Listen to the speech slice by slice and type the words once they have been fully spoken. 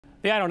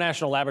The Idaho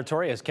National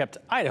Laboratory has kept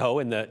Idaho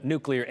in the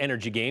nuclear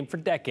energy game for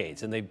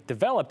decades, and they've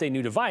developed a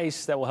new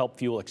device that will help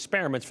fuel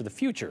experiments for the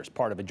future as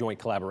part of a joint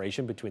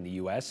collaboration between the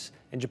U.S.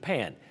 and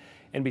Japan.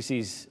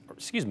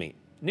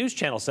 News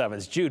Channel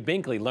 7's Jude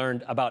Binkley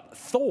learned about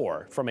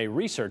THOR from a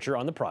researcher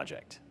on the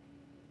project.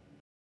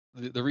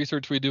 The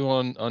research we do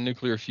on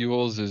nuclear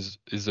fuels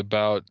is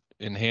about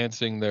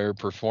enhancing their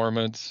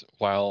performance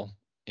while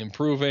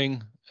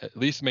improving, at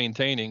least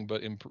maintaining,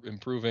 but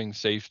improving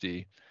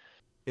safety.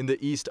 In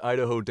the East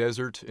Idaho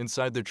desert,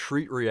 inside the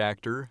TREAT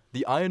reactor,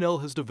 the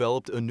INL has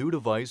developed a new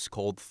device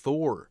called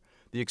THOR.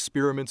 The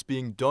experiments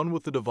being done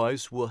with the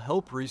device will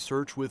help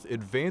research with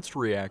advanced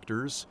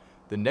reactors,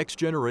 the next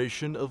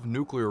generation of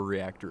nuclear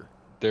reactor.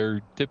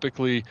 They're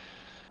typically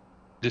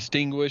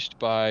distinguished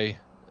by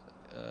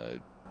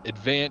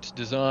advanced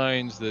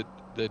designs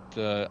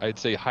that I'd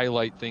say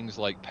highlight things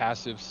like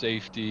passive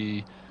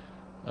safety,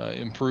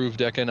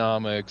 improved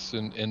economics,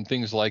 and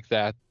things like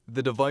that.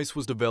 The device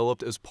was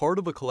developed as part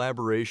of a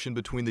collaboration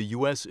between the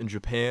U.S. and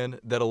Japan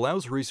that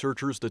allows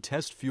researchers to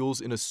test fuels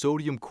in a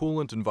sodium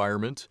coolant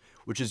environment,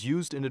 which is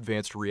used in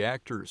advanced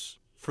reactors.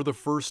 For the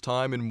first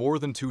time in more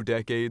than 2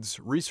 decades,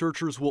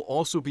 researchers will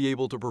also be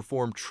able to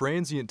perform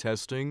transient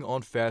testing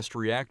on fast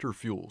reactor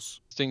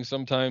fuels.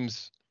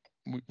 Sometimes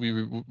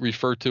we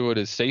refer to it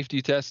as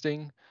safety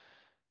testing.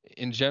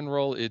 In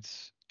general,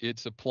 it's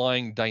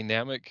applying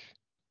dynamic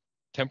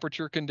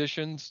temperature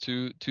conditions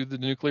to the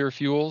nuclear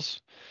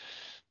fuels.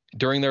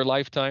 During their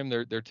lifetime,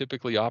 they're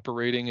typically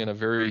operating in a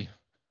very,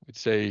 we'd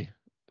say,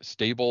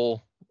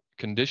 stable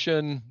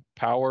condition,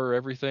 power,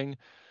 everything.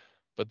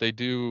 But they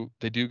do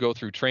go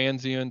through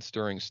transients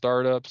during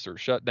startups or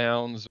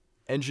shutdowns.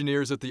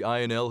 Engineers at the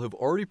INL have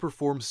already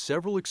performed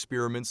several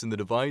experiments in the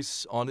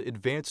device on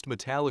advanced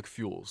metallic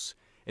fuels,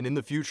 and in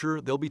the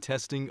future, they'll be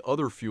testing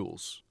other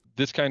fuels.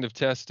 This kind of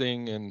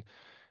testing and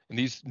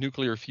these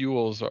nuclear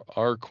fuels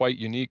are quite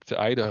unique to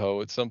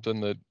Idaho. It's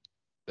something that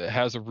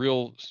has a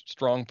real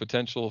strong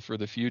potential for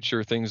the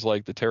future. Things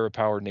like the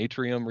TerraPower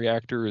Natrium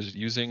reactor is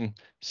using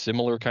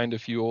similar kind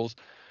of fuels.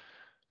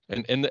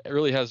 And it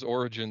really has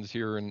origins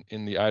here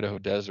in the Idaho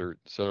desert.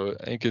 So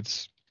I think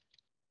it's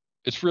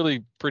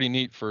really pretty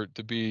neat for it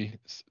to be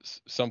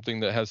something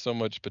that has so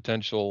much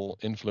potential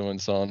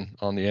influence on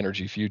the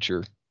energy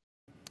future.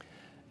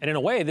 And in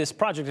a way, this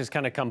project has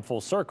kind of come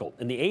full circle.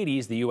 In the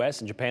 80s, the U.S.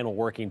 and Japan were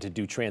working to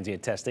do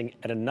transient testing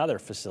at another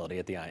facility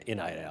in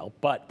Idaho,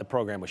 but the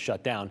program was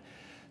shut down.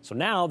 So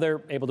now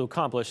they're able to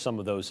accomplish some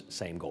of those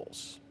same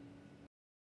goals.